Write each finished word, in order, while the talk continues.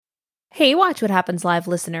Hey, Watch What Happens Live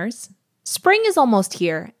listeners. Spring is almost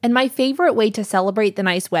here, and my favorite way to celebrate the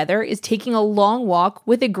nice weather is taking a long walk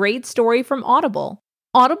with a great story from Audible.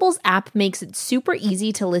 Audible's app makes it super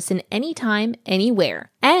easy to listen anytime,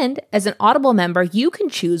 anywhere. And as an Audible member, you can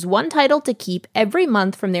choose one title to keep every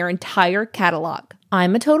month from their entire catalog.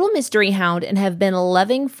 I'm a total mystery hound and have been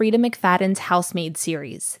loving Frida McFadden's Housemaid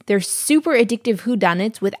series. They're super addictive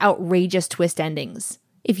whodunits with outrageous twist endings.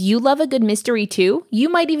 If you love a good mystery too, you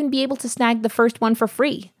might even be able to snag the first one for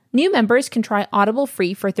free. New members can try Audible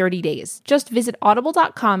free for 30 days. Just visit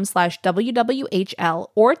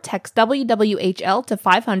audible.com/WWHL or text WWHL to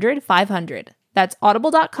 500-500. That's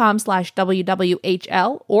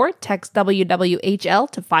audible.com/WWHL or text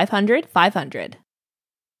WWHL to 500-500.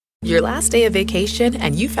 Your last day of vacation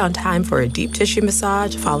and you found time for a deep tissue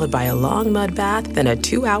massage followed by a long mud bath, then a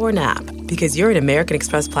 2-hour nap. Because you're an American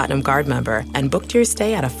Express Platinum Card member and booked your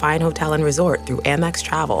stay at a fine hotel and resort through Amex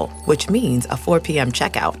Travel, which means a 4 p.m.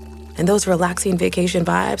 checkout. And those relaxing vacation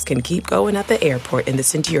vibes can keep going at the airport in the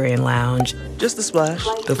Centurion Lounge. Just a splash.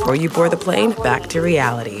 Before you board the plane, back to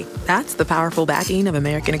reality. That's the powerful backing of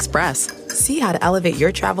American Express. See how to elevate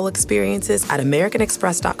your travel experiences at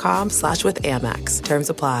americanexpress.com/withAmex. Terms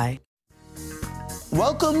apply.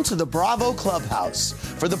 Welcome to the Bravo Clubhouse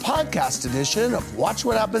for the podcast edition of Watch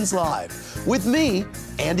What Happens Live with me,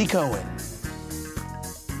 Andy Cohen.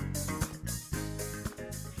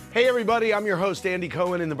 Hey everybody, I'm your host Andy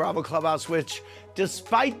Cohen in the Bravo Clubhouse, which,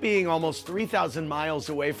 despite being almost 3,000 miles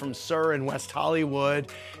away from SUR in West Hollywood,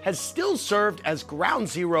 has still served as ground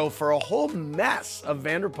zero for a whole mess of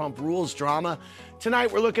Vanderpump Rules drama.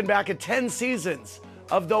 Tonight we're looking back at 10 seasons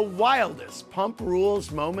of the wildest Pump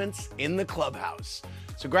Rules moments in the clubhouse.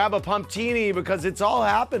 So grab a Pumptini because it's all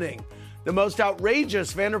happening. The most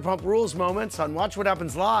outrageous Vanderpump Rules moments on Watch What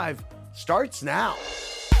Happens Live starts now.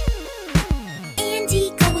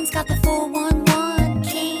 Andy Cohen's got the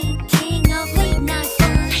 411, king of late night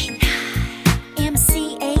fun.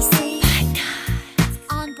 MCAC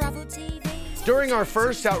on Bravo TV. During our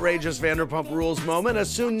first outrageous Vanderpump Rules moment, a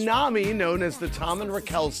tsunami known as the Tom and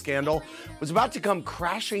Raquel scandal was about to come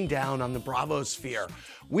crashing down on the Bravo sphere.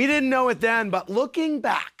 We didn't know it then, but looking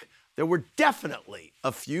back, there were definitely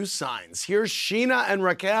a few signs. Here's Sheena and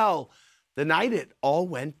Raquel the night it all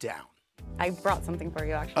went down. I brought something for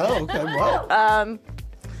you, actually. Oh, okay, wow.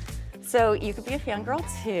 So you could be a fangirl,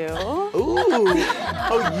 too. Ooh.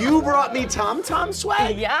 Oh, you brought me Tom Tom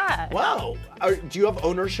swag? Yeah. Wow. Do you have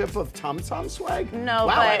ownership of Tom Tom swag? No,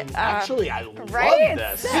 wow, but... I right? love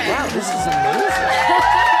this. Wow, this is amazing.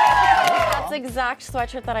 That's the exact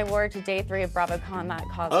sweatshirt that I wore to day 3 of BravoCon that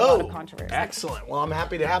caused a lot of controversy. Excellent. Well, I'm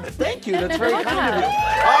happy to have it. Thank you. That's very kind of you.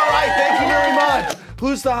 All right, thank you very much.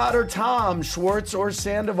 Who's the hotter Tom, Schwartz or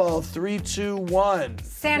Sandoval? 3, 2, 1.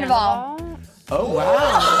 Sandoval. Oh,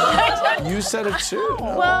 wow. You said it too.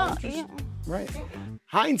 Well, yeah. Right.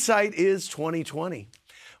 Hindsight is 2020.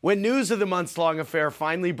 When news of the months-long affair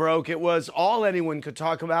finally broke, it was all anyone could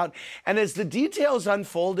talk about. And as the details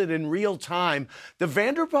unfolded in real time, the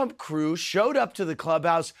Vanderpump crew showed up to the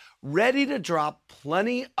clubhouse ready to drop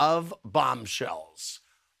plenty of bombshells.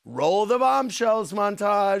 Roll the bombshells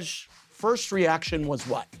montage. First reaction was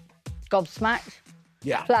what? Gobsmacked.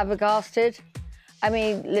 Yeah. Flabbergasted. I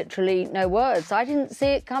mean, literally no words. I didn't see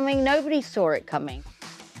it coming. Nobody saw it coming.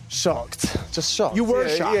 Shocked. Just shocked. You were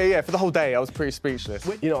shocked? Yeah. For the whole day, I was pretty speechless.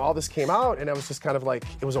 You know, all this came out, and I was just kind of like,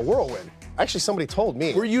 it was a whirlwind. Actually, somebody told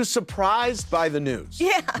me. Were you surprised by the news?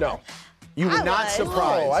 Yeah. No. You were not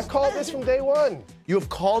surprised? No, I've called this from day one. You have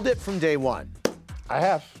called it from day one? I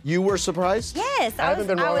have. You were surprised? Yes, I haven't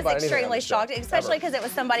been wrong was about anything on extremely this show, shocked, especially because it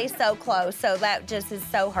was somebody so close, so that just is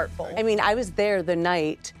so hurtful. I mean, I was there the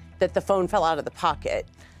night that the phone fell out of the pocket.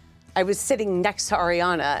 I was sitting next to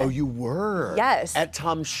Ariana. Oh, you were? Yes. At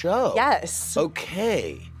Tom's show? Yes.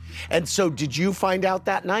 Okay. And so did you find out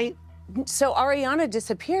that night? So Ariana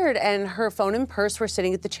disappeared and her phone and purse were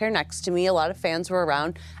sitting at the chair next to me. A lot of fans were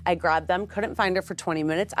around. I grabbed them, couldn't find her for 20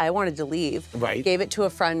 minutes. I wanted to leave. Right. Gave it to a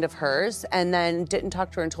friend of hers and then didn't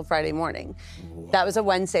talk to her until Friday morning. Wow. That was a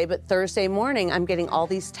Wednesday, but Thursday morning I'm getting all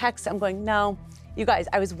these texts. I'm going, no, you guys,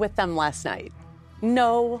 I was with them last night.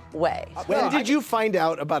 No way. When did you find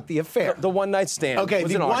out about the affair? The one night stand. Okay,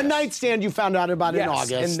 the one night stand you found out about in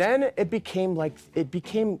August. And then it became,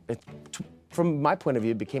 from my point of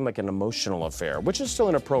view, it became like an emotional affair, which is still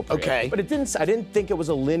inappropriate. Okay. But I didn't think it was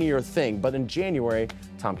a linear thing. But in January,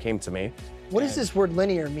 Tom came to me. What does this word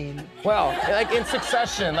linear mean? Well, like in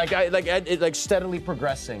succession, like steadily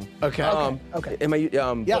progressing. Okay. Okay. Am I?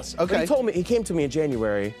 Yes. Okay. But he came to me in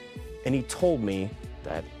January, and he told me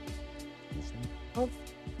that he's in love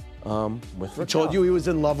with Raquel. He told you he was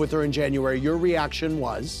in love with her in January. Your reaction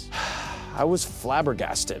was? I was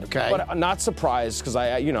flabbergasted. Okay. But not surprised, because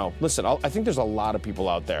listen, I think there's a lot of people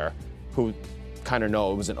out there who kind of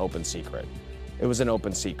know it was an open secret. It was an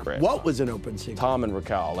open secret. What was an open secret? Tom and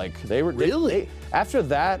Raquel, they were... Really? After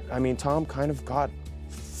that, Tom kind of got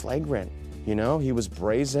flagrant, He was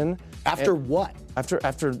brazen. After what?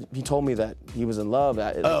 After he told me that he was in love.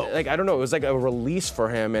 I don't know, it was like a release for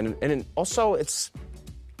him. And also,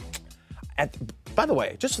 by the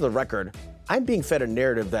way, just for the record, I'm being fed a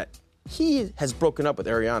narrative that he has broken up with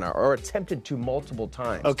Ariana or attempted to multiple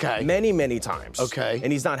times. Okay. Many, many times. Okay.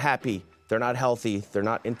 And he's not happy. They're not healthy. They're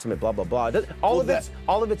not intimate, blah, blah, blah. All of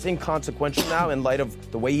it's inconsequential now in light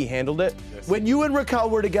of the way he handled it. When you and Raquel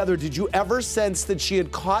were together, did you ever sense that she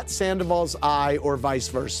had caught Sandoval's eye or vice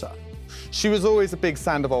versa? She was always a big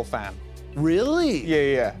Sandoval fan. Really?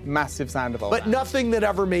 Yeah. Massive Sandoval But fan. nothing that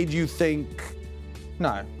ever made you think...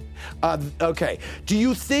 No. Okay. Did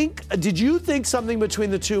you think something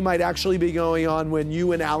between the two might actually be going on when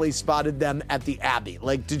you and Allie spotted them at the Abbey?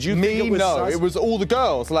 Like, did you think it was No. sus? It was all the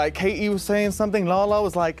girls. Like, Katie was saying something, Lala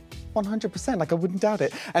was like, 100%, like, I wouldn't doubt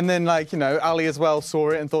it. And then, Ali as well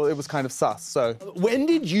saw it and thought it was kind of sus, so. When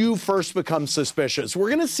did you first become suspicious? We're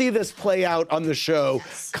going to see this play out on the show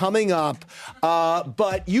coming up,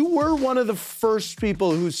 but you were one of the first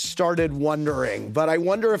people who started wondering, but I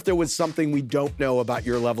wonder if there was something we don't know about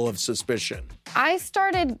your level of suspicion. I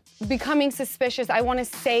started becoming suspicious, I want to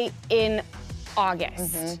say, in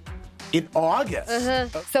August. In August?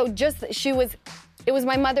 So it was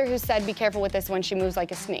my mother who said, be careful with this one, she moves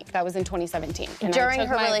like a snake. That was in 2017. And During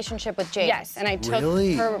her relationship with James. Yes, and I took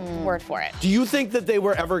her word for it. Do you think that they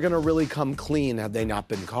were ever going to really come clean had they not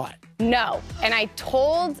been caught? No, and I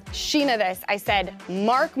told Sheena this. I said,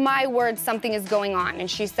 mark my words, something is going on.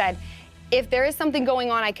 And she said, if there is something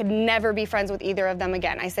going on, I could never be friends with either of them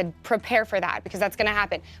again. I said, prepare for that, because that's gonna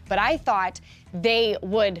happen. But I thought they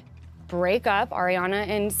would break up, Ariana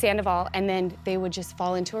and Sandoval, and then they would just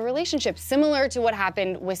fall into a relationship, similar to what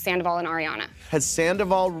happened with Sandoval and Ariana. Has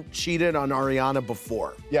Sandoval cheated on Ariana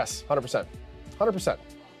before? Yes, 100%. 100%.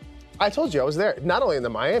 I told you I was there. Not only in the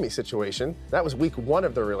Miami situation, that was week 1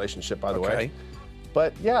 of their relationship, by the way.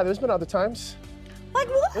 But yeah, there's been other times. Like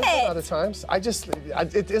what? There's been other times.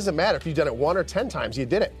 It doesn't matter if you've done it 1 or 10 times, you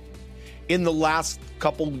did it. In the last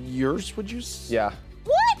couple years, would you say? Yeah.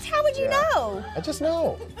 What? How would you know? I just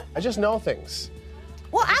know. I just know things.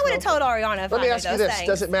 Well, I would have told Ariana if Let I me knew ask you those this: things.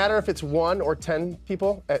 does it matter if it's 1 or 10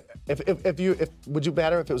 people? Would you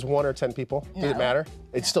matter if it was 1 or 10 people? Did it matter?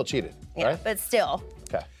 It's still cheated, right? But still.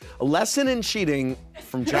 Okay. A lesson in cheating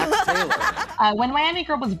from Jack Taylor. When Miami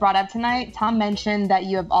Girl was brought up tonight, Tom mentioned that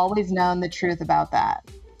you have always known the truth about that.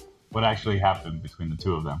 What actually happened between the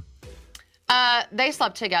two of them? They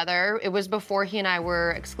slept together. It was before he and I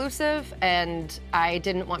were exclusive, and I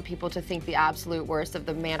didn't want people to think the absolute worst of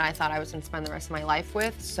the man I thought I was going to spend the rest of my life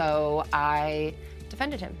with, so I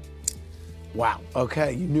defended him. Wow.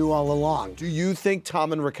 Okay, you knew all along. Do you think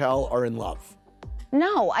Tom and Raquel are in love?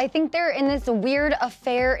 No, I think they're in this weird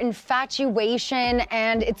affair, infatuation,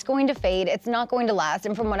 and it's going to fade. It's not going to last,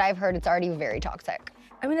 and from what I've heard, it's already very toxic.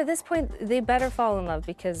 I mean, at this point, they better fall in love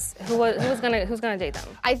because who's gonna date them?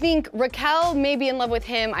 I think Raquel may be in love with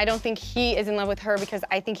him. I don't think he is in love with her because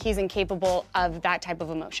I think he's incapable of that type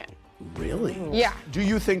of emotion. Really? Yeah. Do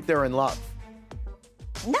you think they're in love?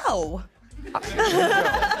 No.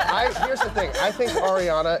 Here's the thing. I think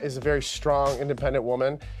Ariana is a very strong, independent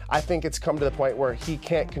woman. I think it's come to the point where he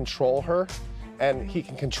can't control her, and he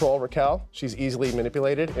can control Raquel. She's easily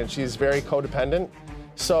manipulated, and she's very codependent.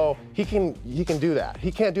 So he can do that.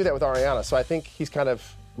 He can't do that with Ariana. So I think he's kind of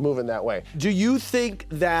moving that way. Do you think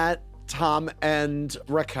that Tom and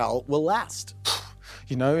Raquel will last?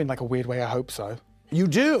 You know, in like a weird way, I hope so. You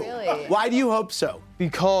do? Really? Why do you hope so?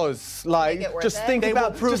 Because, like, just think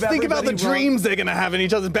about the dreams they're gonna have in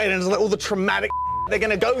each other's bed, and it's like all the traumatic they're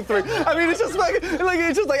gonna go through. I mean, it's just like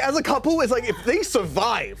as a couple, it's like if they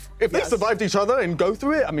survived each other and go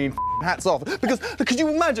through it, I mean, hats off. Because could you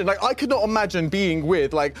imagine? Like, I could not imagine being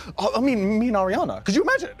with me and Ariana. Could you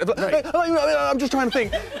imagine? Right. I'm just trying to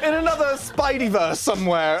think in another Spideyverse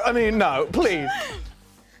somewhere. I mean, no, please.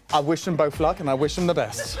 I wish them both luck, and I wish them the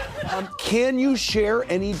best. Can you share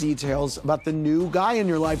any details about the new guy in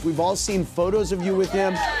your life? We've all seen photos of you with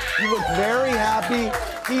him. You look very happy.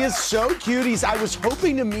 He is so cute. I was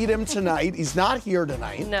hoping to meet him tonight. He's not here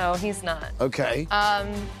tonight. No, he's not. Okay.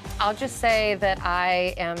 I'll just say that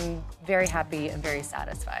I am very happy and very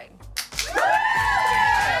satisfied.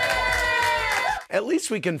 At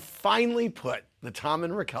least we can finally put the Tom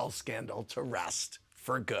and Raquel scandal to rest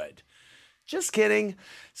for good. Just kidding.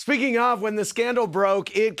 Speaking of, when the scandal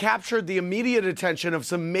broke, it captured the immediate attention of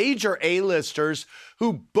some major A-listers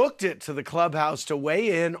who booked it to the clubhouse to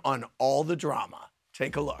weigh in on all the drama.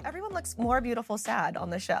 Take a look. Everyone looks more beautiful sad on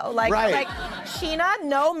the show. Like Right. Sheena,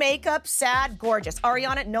 no makeup, sad, gorgeous.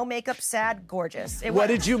 Ariana, no makeup, sad, gorgeous. What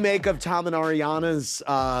did you make of Tom and Ariana's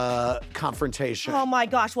confrontation? Oh my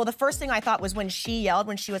gosh. Well, the first thing I thought was when she yelled,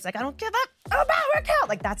 when she was like, I don't give up about Raquel.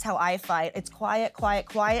 Like, that's how I fight. It's quiet, quiet,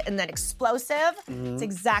 quiet, and then explosive. Mhm. It's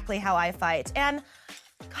exactly how I fight. And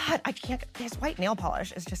God, I can't, his white nail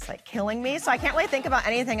polish is just like killing me. So I can't really think about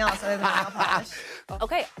anything else other than nail polish.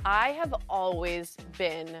 Okay, I have always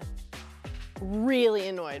been really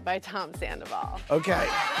annoyed by Tom Sandoval. Okay.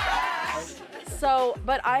 So,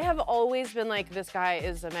 but I have always been like, this guy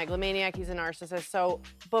is a megalomaniac, he's a narcissist. So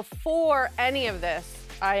before any of this,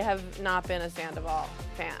 I have not been a Sandoval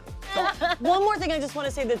fan. One more thing I just want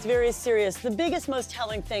to say that's very serious. The biggest, most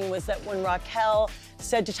telling thing was that when Raquel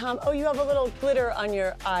said to Tom, oh, you have a little glitter on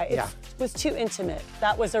your eye. It was too intimate.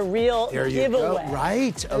 That was a real There you giveaway. go.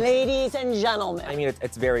 Right. Okay. Ladies and gentlemen. I mean,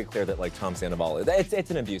 it's very clear that like Tom Sandoval, it's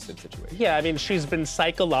an abusive situation. Yeah, I mean, she's been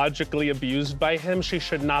psychologically abused by him. She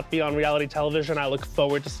should not be on reality television. I look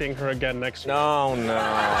forward to seeing her again next week. No.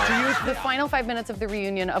 The final 5 minutes of the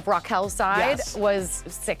reunion of Raquel's side was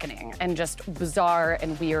sickening and just bizarre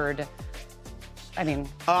and weird. I mean,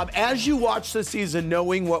 as you watch the season,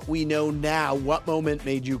 knowing what we know now, what moment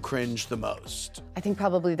made you cringe the most? I think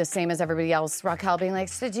probably the same as everybody else. Raquel being like,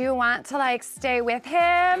 so do you want to like stay with him?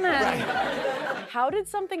 And How did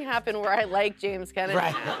something happen where I like James Kennedy?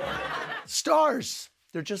 Right. Stars.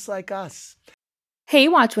 They're just like us. Hey,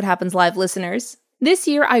 Watch What Happens Live listeners. This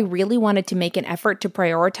year, I really wanted to make an effort to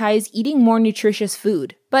prioritize eating more nutritious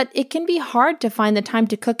food, but it can be hard to find the time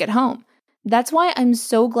to cook at home. That's why I'm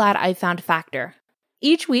so glad I found Factor.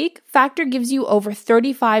 Each week, Factor gives you over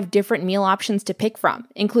 35 different meal options to pick from,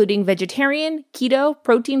 including vegetarian, keto,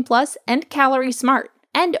 protein plus, and calorie smart,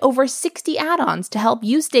 and over 60 add-ons to help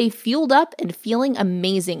you stay fueled up and feeling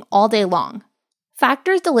amazing all day long.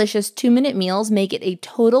 Factor's delicious 2-minute meals make it a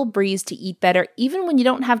total breeze to eat better even when you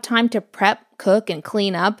don't have time to prep, cook, and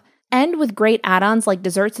clean up. And with great add-ons like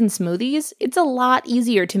desserts and smoothies, it's a lot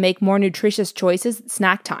easier to make more nutritious choices at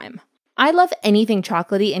snack time. I love anything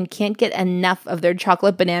chocolatey and can't get enough of their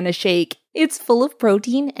chocolate banana shake. It's full of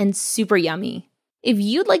protein and super yummy. If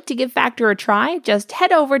you'd like to give Factor a try, just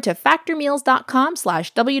head over to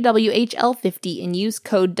factormeals.com/WWHL50 and use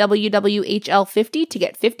code WWHL50 to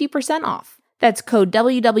get 50% off. That's code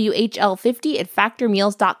WWHL50 at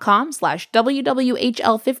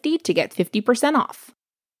factormeals.com/WWHL50 to get 50% off.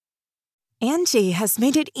 Angie has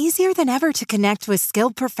made it easier than ever to connect with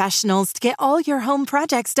skilled professionals to get all your home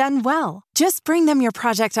projects done well. Just bring them your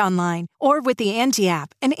project online or with the Angie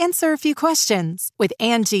app and answer a few questions. With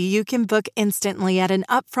Angie, you can book instantly at an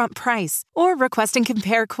upfront price or request and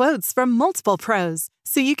compare quotes from multiple pros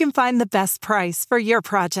so you can find the best price for your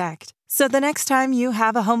project. So the next time you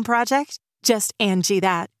have a home project, just Angie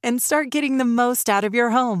that and start getting the most out of your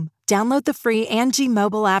home. Download the free Angie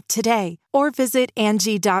mobile app today or visit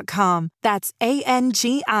Angie.com. That's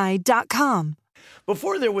ANGI.com.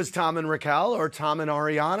 Before there was Tom and Raquel, or Tom and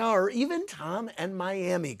Ariana, or even Tom and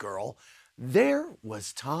Miami Girl, there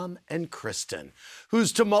was Tom and Kristen,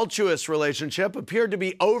 whose tumultuous relationship appeared to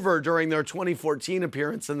be over during their 2014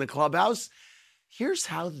 appearance in the clubhouse. Here's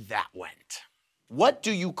how that went. What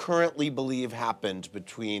do you currently believe happened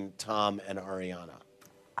between Tom and Ariana?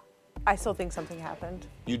 I still think something happened.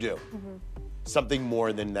 You do? Mm-hmm. Something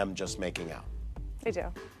more than them just making out? I do.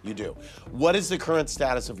 You do. What is the current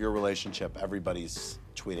status of your relationship? Everybody's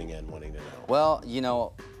tweeting in, wanting to know. Well, you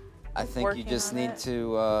know, I think you Working just on need it.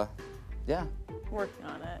 to, yeah. Working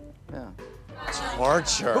on it. Yeah.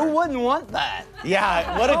 Torture. Who wouldn't want that? Yeah,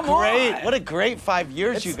 Come on. what a great 5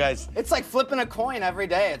 years, you guys. It's like flipping a coin every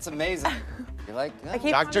day. It's amazing. You're like, yeah.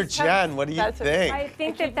 Dr. Jen, what do you think? I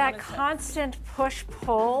think that constant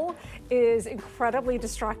push-pull is incredibly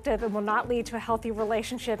destructive and will not lead to a healthy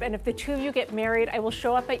relationship. And if the two of you get married, I will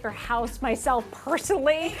show up at your house myself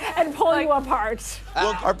personally and pull you apart.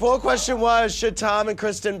 Well, our poll question was, should Tom and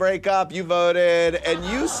Kristen break up? You voted, and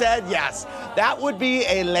you said yes. That would be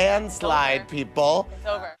a landslide, people. It's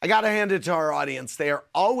over. I gotta hand it to our audience. They are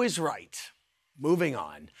always right. Moving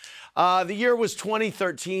on. The year was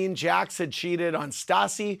 2013. Jax had cheated on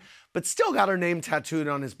Stassi, but still got her name tattooed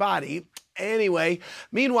on his body. Anyway,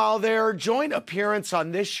 meanwhile, their joint appearance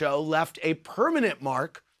on this show left a permanent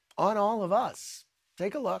mark on all of us.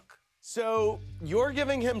 Take a look. So you're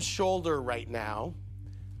giving him shoulder right now.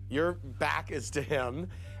 Your back is to him.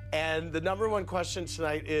 And the number one question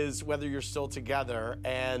tonight is whether you're still together.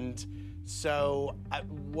 And So,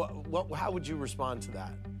 how would you respond to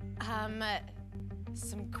that?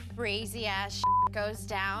 Some crazy ass goes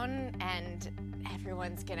down, and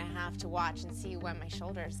everyone's gonna have to watch and see when my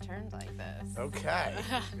shoulders turned like this. Okay,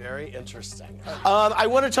 very interesting. I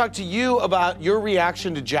want to talk to you about your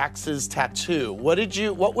reaction to Jax's tattoo.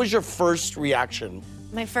 What was your first reaction?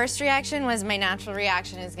 My first reaction was my natural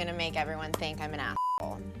reaction is gonna make everyone think I'm an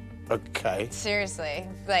asshole. Okay. Seriously,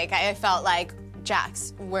 like I felt like,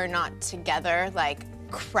 Jax, we're not together, like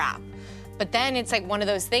crap. But then it's like one of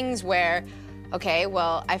those things where, okay,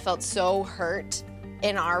 well, I felt so hurt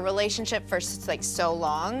in our relationship for like so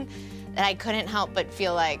long that I couldn't help but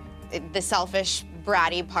feel like the selfish,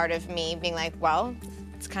 bratty part of me being like, well,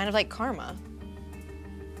 it's kind of like karma.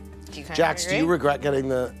 Jax, do you regret getting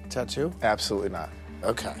the tattoo? Absolutely not.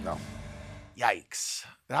 Okay. No. Yikes.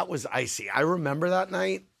 That was icy. I remember that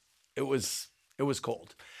night. It was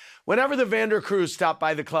cold. Whenever the Vander crew stopped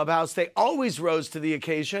by the clubhouse, they always rose to the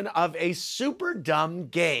occasion of a super dumb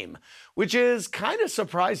game, which is kind of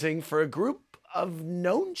surprising for a group of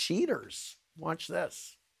known cheaters. Watch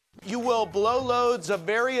this. You will blow loads of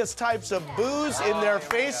various types of booze in their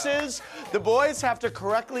faces. The boys have to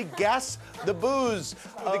correctly guess the booze.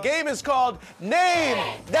 The game is called Name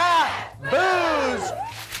That Booze.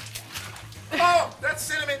 Oh, that's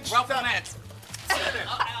cinnamon. Ralph Lance.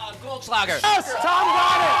 Goldschlager. Yes, Tom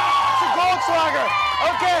got it. It's a Goldschlager.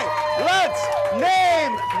 Okay, let's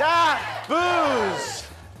name that booze.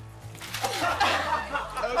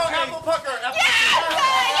 Oh, apple pucker.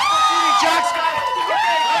 Jax got it.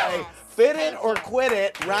 Okay. Fit it or quit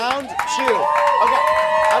it, round 2. Okay,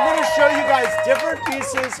 I'm gonna show you guys different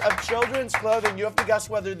pieces of children's clothing. You have to guess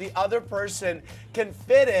whether the other person can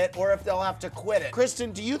fit it or if they'll have to quit it.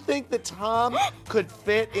 Kristen, do you think that Tom could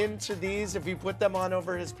fit into these if he put them on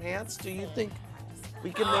over his pants? Do you think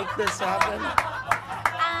we can make this happen?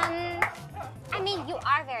 I mean, you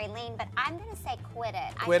are very lean, but I'm gonna say quit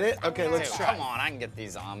it. Quit it? Okay, let's try. Come on, I can get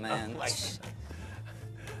these on, man.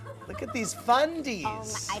 Look at these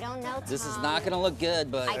fundies. I don't know, Tom. This is not gonna look good,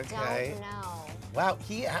 but I don't know. Wow,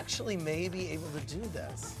 he actually may be able to do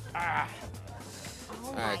this. Oh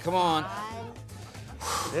all right, come on.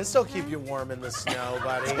 This'll keep you warm in the snow,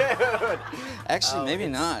 buddy. Actually, maybe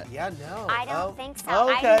not. Yeah, no. I don't think so.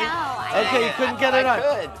 Okay. I know. Okay, you couldn't get it on.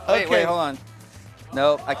 Could. Okay. Wait, hold on.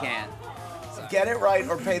 Nope, I can't. Get it right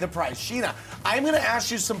or pay the price. Sheena, I'm going to ask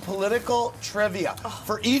you some political trivia.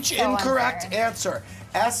 For each incorrect answer,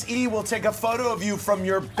 SE will take a photo of you from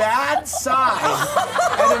your bad side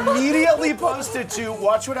and immediately post it to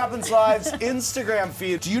Watch What Happens Live's Instagram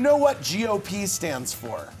feed. Do you know what GOP stands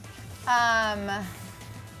for?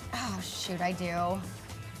 Oh, shoot, I do.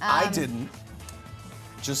 I didn't.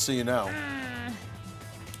 Just so you know.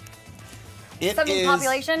 It Something is,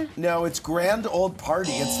 population? No, it's Grand Old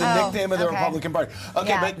Party. It's the nickname of the Republican Party. Okay,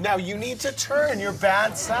 Yeah. but now you need to turn your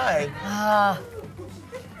bad side.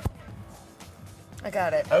 I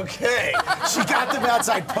got it. Okay, she got the bad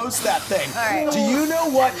side. Post that thing. All right. Do you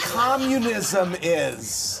know what communism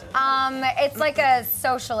is? It's like a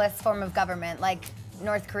socialist form of government, like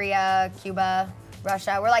North Korea, Cuba,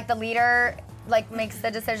 Russia, where like the leader like makes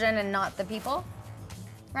the decision and not the people,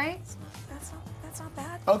 right? That's not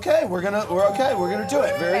bad. Okay, we're gonna do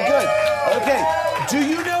it. Very good. Okay, do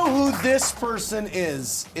you know who this person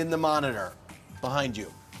is in the monitor behind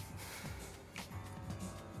you?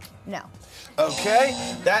 No. Okay,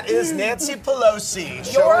 that is Nancy Pelosi.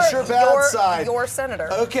 Show us your bad side. Your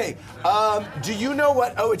senator. Okay, do you know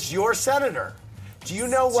what, it's your senator. Do you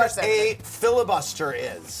know what a filibuster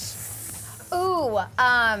is? Ooh,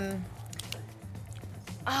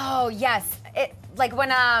 oh yes, it like when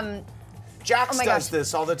Jax oh my does gosh.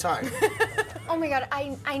 this all the time. Oh my God,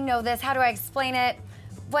 I know this. How do I explain it?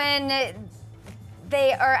 When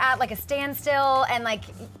they are at like a standstill and like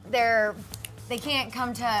they can't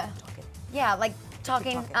come to, yeah, like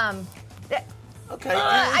talking. Okay,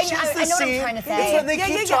 I she's know the what I'm scene. trying to say. It's when they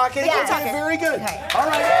keep talking. Yeah, Okay, very good. Okay. All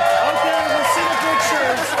right. Okay, we'll see the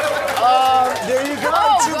pictures. There you go.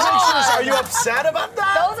 Oh, 2 God. pictures. Are you upset about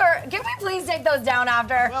that? Those are. Can we please take those down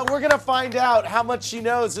after? Well, we're gonna find out how much she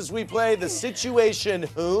knows as we play the situation.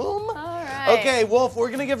 Whom? All right. Okay, Wolf.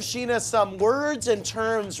 We're gonna give Sheena some words and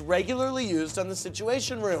terms regularly used on the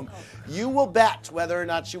Situation Room. You will bet whether or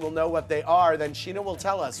not she will know what they are. Then Sheena will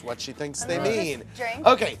tell us what she thinks they mean. Drink.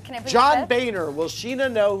 Okay. Can I please John sip? Boehner. Will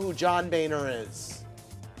Sheena know who John Boehner is?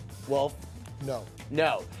 Wolf. No.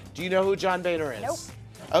 No. Do you know who John Boehner is? Nope.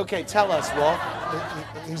 Okay, tell us, Wolf.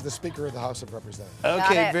 He's the Speaker of the House of Representatives.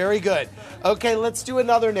 Okay, it. very good. Okay, let's do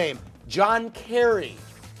another name. John Kerry.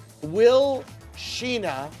 Will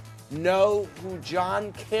Sheena know who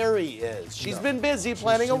John Kerry is? She's been busy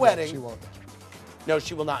planning a wedding. She won't. No,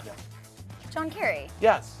 she will not know. John Kerry.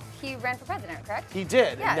 Yes, He ran for president, correct? he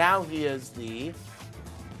did. Yes. And now he is the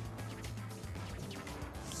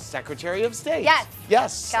Secretary of State. Yes.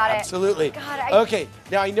 Yes, Got it. absolutely. God, I- Okay,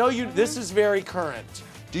 now I know this is very current.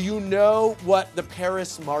 Do you know what the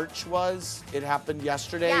Paris March was? It happened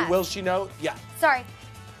yesterday. Yes. Will she know? Yeah. Sorry.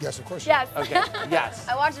 Yes, of course. Yes. Okay, yes.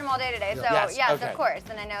 I watched them all day today, so Yes, yes, okay. of course.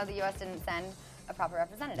 And I know the U.S. didn't send a proper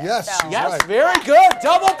representative. Yes, So. she's Yes, right. very good.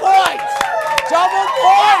 Double points. Double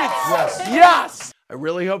points. Yes. Yes. I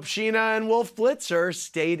really hope Sheena and Wolf Blitzer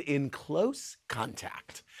stayed in close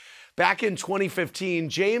contact. Back in 2015,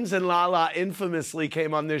 James and Lala infamously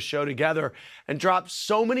came on this show together and dropped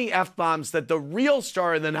so many F-bombs that the real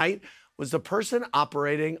star of the night was the person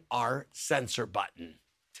operating our censor button.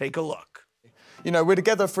 Take a look. You know, we're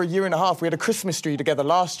together for a year and a half. We had a Christmas tree together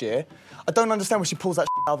last year. I don't understand why she pulls that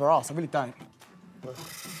out of her ass. I really don't.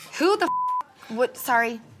 Who the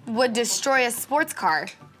would destroy a sports car?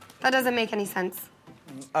 That doesn't make any sense.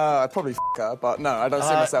 I'd probably her, but no, I don't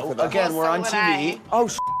see myself with that. Again, we're on TV. Oh,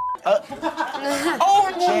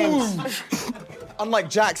 oh, James. Unlike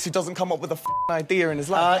Jax, who doesn't come up with a idea in his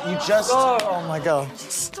life. You just... Oh, my God.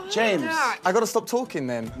 James. I gotta stop talking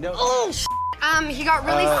then. No. Oh, he got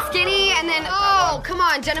really skinny, and then, come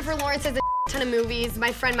on, Jennifer Lawrence has a ton of movies.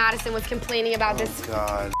 My friend Madison was complaining about this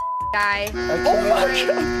God. guy. Oh my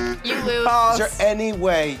God. You lose. Is there any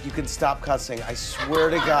way you can stop cussing? I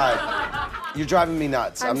swear to God. You're driving me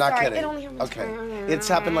nuts. I'm not sorry. kidding. It only happened Okay. It's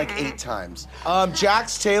happened like 8 times.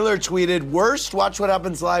 Jax Taylor tweeted, worst Watch What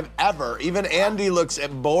Happens Live ever. Even Andy looks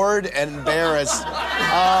bored and embarrassed.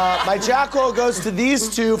 My jackal goes to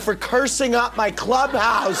these two for cursing up my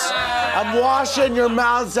clubhouse. I'm washing your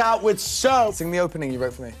mouths out with soap. Sing the opening you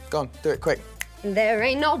wrote for me. Go on, do it quick. There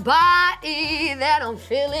ain't nobody that I'm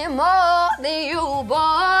feeling more than you,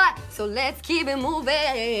 boy. So let's keep it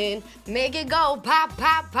moving. Make it go pop,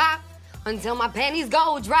 pop, pop. Until my panties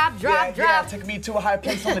go drop, drop, drop. Take me to a higher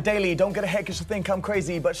place on the daily. Don't get ahead cause she'll think I'm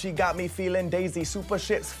crazy, but she got me feeling daisy. Super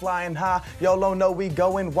shit's flying high. Y'all don't know we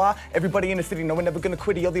going why. Everybody in the city know we're never gonna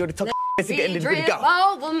quit it. You're the only talk to get in the Drip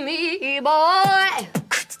go. over me, boy.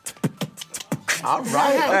 All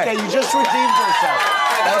right. Okay, you just redeemed yourself.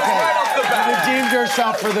 Okay, you redeemed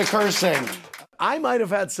yourself for the cursing. I might have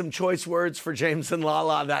had some choice words for James and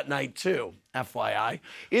Lala that night too, FYI.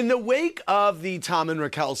 In the wake of the Tom and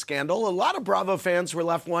Raquel scandal, a lot of Bravo fans were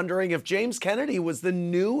left wondering if James Kennedy was the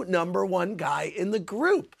new #1 guy in the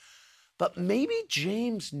group. But maybe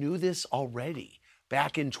James knew this already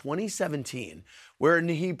back in 2017, when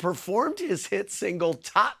he performed his hit single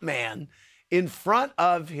Top Man in front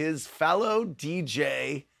of his fellow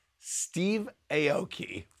DJ, Steve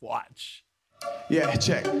Aoki. Watch. Yeah,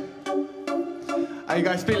 check. Are you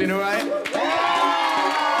guys feeling all right?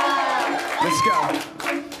 Let's go.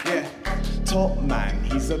 Yeah. Top man,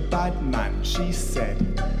 he's a bad man, she said.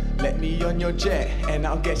 Let me on your jet and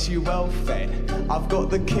I'll get you well fed. I've got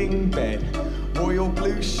the king bed, royal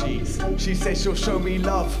blue sheets. She says she'll show me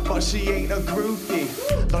love, but she ain't a groupie.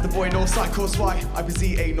 Like the boy Northside, course why? I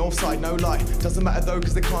busy a Northside, no lie. Doesn't matter though,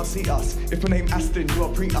 cause they can't see us. If my name Aston, you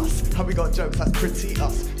are pre-us. How we got jokes, that's pretty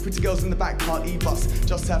us. Pretty girls in the back, party bus.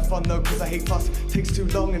 Just have fun though, cause I hate fuss. Takes too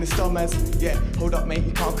long and it's dumb as, yeah, hold up mate,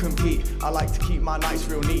 you can't compete. I like to keep my nights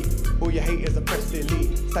real neat. All your haters are press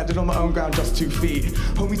delete. Standing on my own ground, just 2 feet.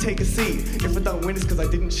 Homie, take a seat. If I don't win, it's cause I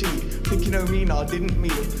didn't cheat. Think you know me, nah, didn't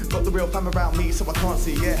meet. Got the real fam around me, so I can't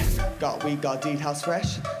see, yeah. Got weed, got deed house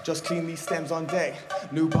fresh. Just clean these stems on deck.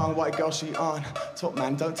 New bang, white girl, she on. Top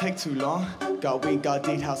man, don't take too long. Got weed, got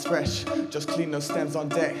deed house fresh. Just clean those stems on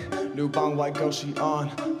deck. New bang, white girl, she on.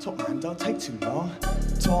 Top man, don't take too long.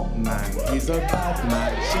 Top man, he's a bad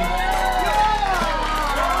man.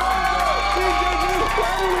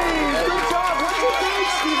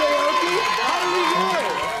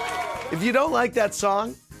 If you don't like that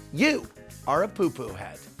song, you are a poo-poo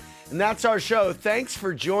head. And that's our show. Thanks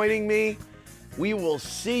for joining me. We will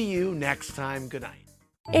see you next time. Good night.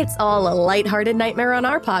 It's all a lighthearted nightmare on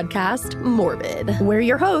our podcast, Morbid. We're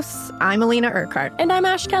your hosts. I'm Alina Urquhart. And I'm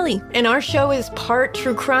Ash Kelly. And our show is part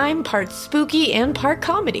true crime, part spooky, and part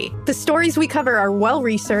comedy. The stories we cover are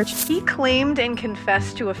well-researched. He claimed and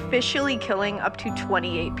confessed to officially killing up to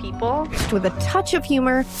 28 people. With a touch of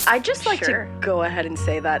humor. I'd just like to go ahead and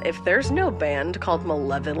say that if there's no band called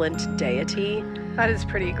Malevolent Deity, that is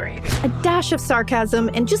pretty great. A dash of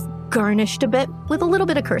sarcasm and just garnished a bit with a little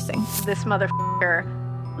bit of cursing. This motherfucker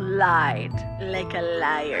Lied. Like a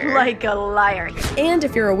liar. Like a liar. And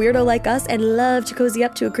if you're a weirdo like us and love to cozy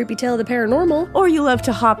up to a creepy tale of the paranormal, Or you love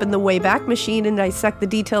to hop in the Wayback Machine and dissect the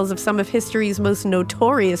details of some of history's most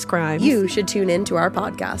notorious crimes, you should tune in to our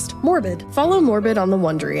podcast, Morbid. Follow Morbid on the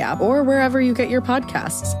Wondery app or wherever you get your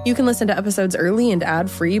podcasts. You can listen to episodes early and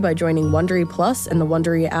ad-free by joining Wondery Plus in the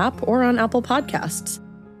Wondery app or on Apple Podcasts.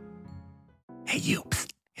 Hey, you.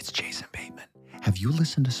 Psst, it's Jason Bateman. Have you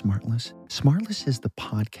listened to Smartless? Smartless is the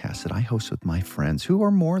podcast that I host with my friends who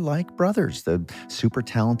are more like brothers. The super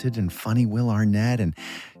talented and funny Will Arnett and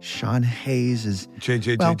Sean Hayes is...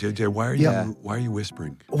 JJ, why are you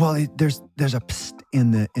whispering? Well, there's a psst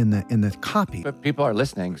in the copy. But people are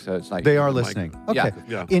listening, so it's like... They are listening. Okay.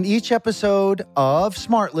 Yeah. In each episode of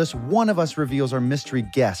Smartless, one of us reveals our mystery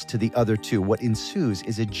guest to the other two. What ensues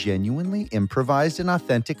is a genuinely improvised and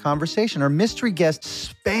authentic conversation. Our mystery guests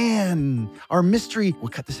span... We'll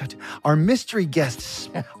cut this out too. Our mystery guests...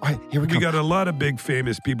 All right, here we go. We got a lot of big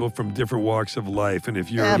famous people from different walks of life, and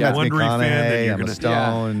if you're a Matthew Wondery fan, then you're Emma going to...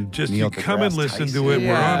 Stone, Just Neil you come and deGrasse listen Tyson. to it.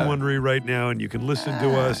 Yeah. We're on Wondery right now, and you can listen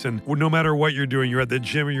to us. And no matter what you're doing, you're at the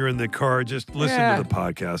gym or you're in the car, just listen to the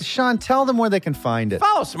podcast. Sean, tell them where they can find it.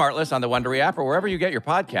 Follow Smartless on the Wondery app or wherever you get your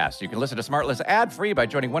podcasts. You can listen to Smartless ad-free by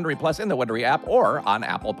joining Wondery Plus in the Wondery app or on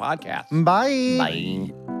Apple Podcasts. Bye.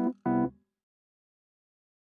 Bye.